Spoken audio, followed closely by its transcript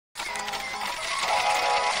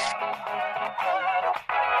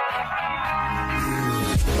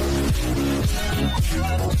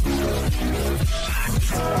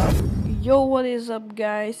Yo, what is up,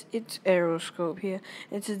 guys? It's Aero Scope here,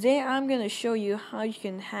 and today I'm gonna show you how you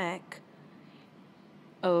can hack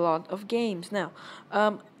a lot of games. Now,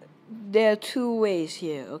 there are two ways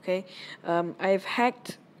here. Okay, I've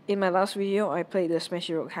hacked in my last video. I played the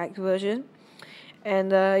Smashy Road hacked version,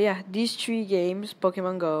 and yeah, these three games: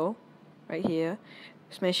 Pokemon Go, right here,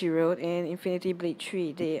 Smashy Road, and Infinity Blade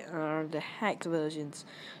 3. They are the hacked versions.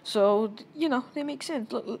 So you know they make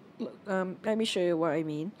sense. Look. Let me show you what I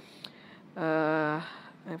mean. I'm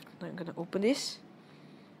gonna open this.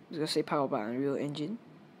 It's gonna say powered by Unreal Engine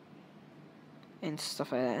and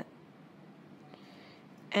stuff like that.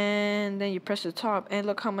 And then you press the top, and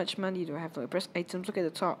look how much money do I have. Look, press items. Look at the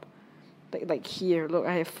top, like here. Look,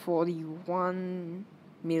 I have 41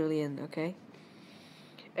 million. Okay.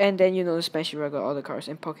 And then you know the Smashy Road got all the cars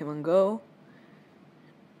and Pokemon Go.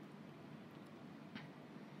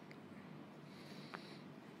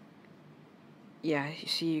 Yeah, you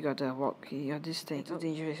see, you got the walk. You got this thing. It's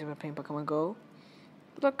dangerous if I'm playing Pokemon Go.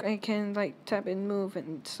 Look, I can like tap and move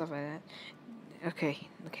and stuff like that. Okay.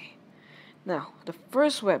 Now, the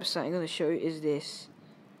first website I'm gonna show you is this.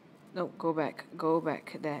 No, go back.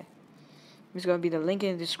 There. It's gonna be the link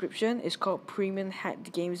in the description. It's called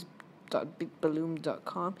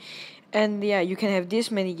premiumhackgames.bigballoon.com, and yeah, you can have this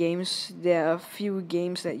many games. There are a few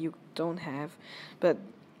games that you don't have, but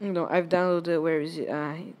you know I've downloaded. Where is it?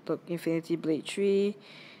 Look, Infinity Blade 3.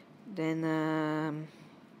 Then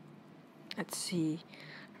let's see.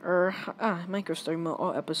 Micro Story Mode.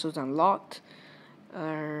 All episodes unlocked.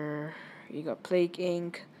 You got Plague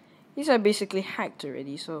Inc. These are basically hacked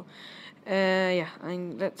already. So, yeah.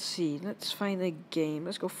 Let's see. Let's find a game.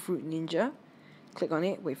 Let's go Fruit Ninja. Click on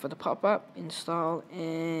it. Wait for the pop up. Install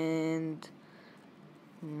and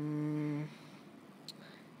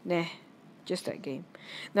nah. Just that game.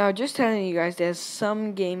 Now, just telling you guys, there's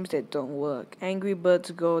some games that don't work. Angry Birds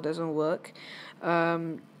Go doesn't work.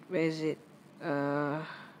 Where is it? I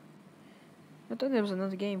thought there was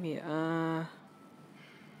another game here.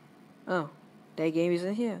 Oh, that game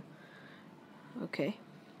isn't here. Okay.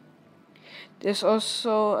 There's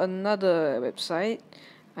also another website.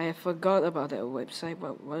 I forgot about that website.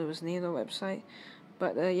 What was the name of the website?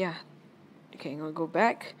 But yeah. Okay, I'm gonna go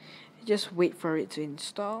back. Just wait for it to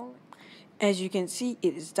install. As you can see,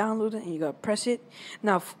 it is downloaded, and you gotta press it.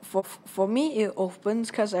 Now, for me, it opens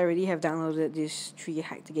because I already have downloaded these three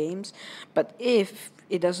hacked games. But if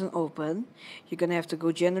it doesn't open, you're gonna have to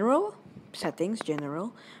go General, Settings,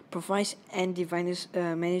 General, Device and Device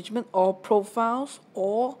Management, or Profiles,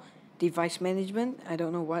 or Device Management. I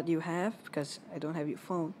don't know what you have because I don't have your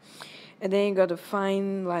phone. And then you gotta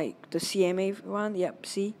find like the CMA one. Yep,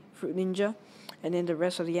 see, Fruit Ninja, and then the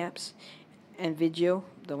rest of the apps. And video,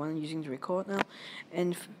 the one using to record now,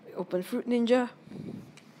 and open Fruit Ninja,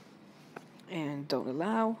 and don't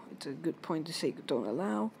allow. It's a good point to say don't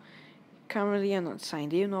allow. Currently I'm not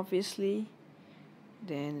signed in, obviously.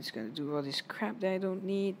 Then it's gonna do all this crap that I don't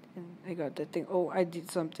need, and I got that thing. Oh, I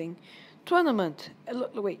did something. Tournament.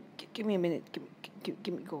 Look, wait, give me a minute.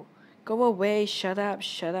 Give me go away. Shut up.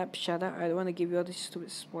 I don't want to give you all these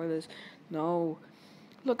stupid spoilers. No.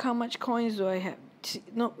 Look how much coins do I have.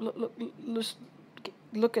 No,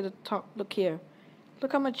 look at the top. Look here.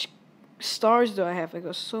 Look how much stars do I have. I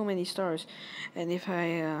got so many stars. And if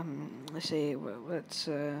I let's say, well, let's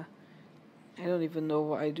I don't even know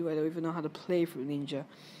what I do. I don't even know how to play Fruit Ninja.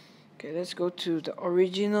 Okay, let's go to the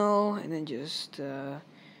original and then just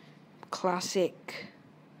classic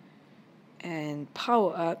and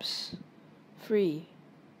power ups free.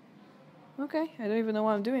 Okay, I don't even know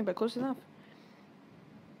what I'm doing, but close enough.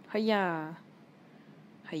 Hiya.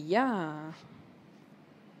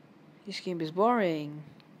 This game is boring.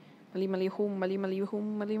 Mali hum.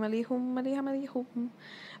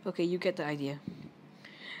 Okay, you get the idea.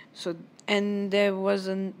 So, and there's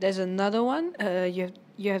another one. You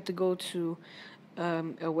have to go to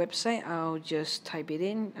a website. I'll just type it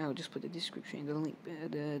in. I'll just put the description, the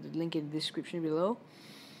link in the description below.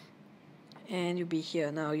 And you'll be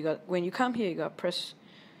here. Now when you come here, you gotta press.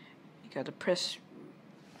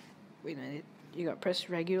 Wait a minute. You got press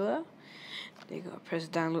regular. Then you got press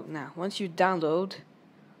download now. Once you download,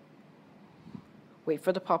 wait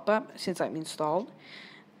for the pop-up. Since I'm installed,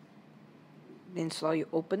 install, you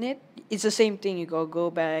open it. It's the same thing. You go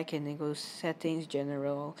back and then go settings,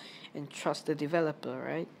 general, and trust the developer,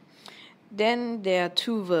 right? Then there are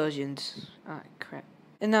two versions. Crap.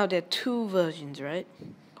 And now there are two versions, right?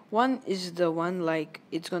 One is the one like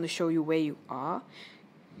it's gonna show you where you are.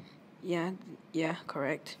 Yeah,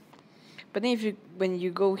 correct. But then when you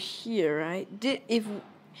go here, right? If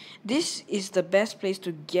this is the best place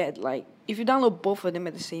to get, like, if you download both of them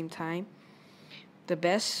at the same time, the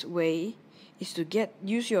best way is to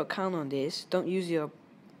use your account on this. Don't use your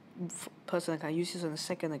personal account. Use this on a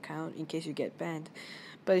second account in case you get banned.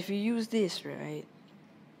 But if you use this, right,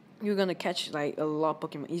 you're gonna catch like a lot of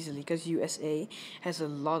Pokemon easily because USA has a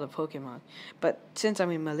lot of Pokemon. But since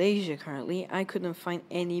I'm in Malaysia currently, I couldn't find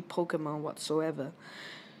any Pokemon whatsoever.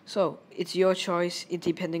 So it's your choice. It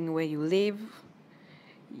depending on where you live.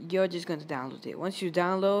 You're just gonna download it. Once you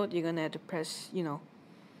download, you're gonna have to press,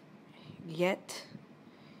 get,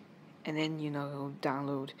 and then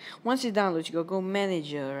download. Once you download, you go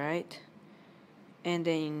manager, right? And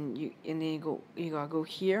then you gotta go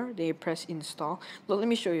here. Then you press install. Look, let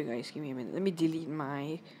me show you guys. Give me a minute. Let me delete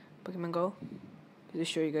my Pokemon Go to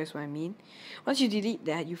show you guys what I mean. Once you delete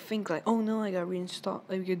that, you think like, oh no, I gotta reinstall.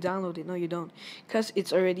 You download it. No, you don't, because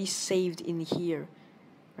it's already saved in here,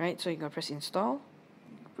 right? So you're gonna press install.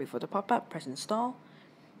 Wait for the pop-up. Press install.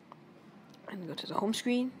 And go to the home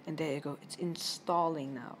screen, and there you go. It's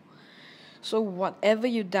installing now. So whatever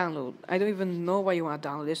you download, I don't even know what you want to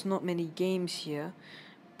download. There's not many games here,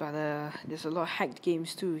 but there's a lot of hacked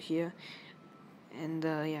games too here. And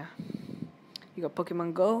yeah, you got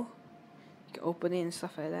Pokemon Go. You can open it and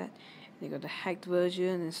stuff like that. You got the hacked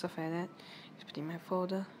version and stuff like that. Just put it in my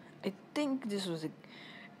folder. I think this was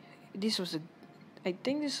a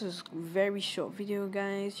very short video,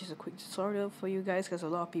 guys. Just a quick tutorial for you guys, because a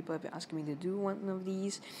lot of people have been asking me to do one of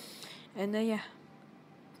these. And yeah,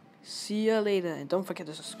 see ya later, and don't forget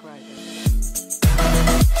to subscribe.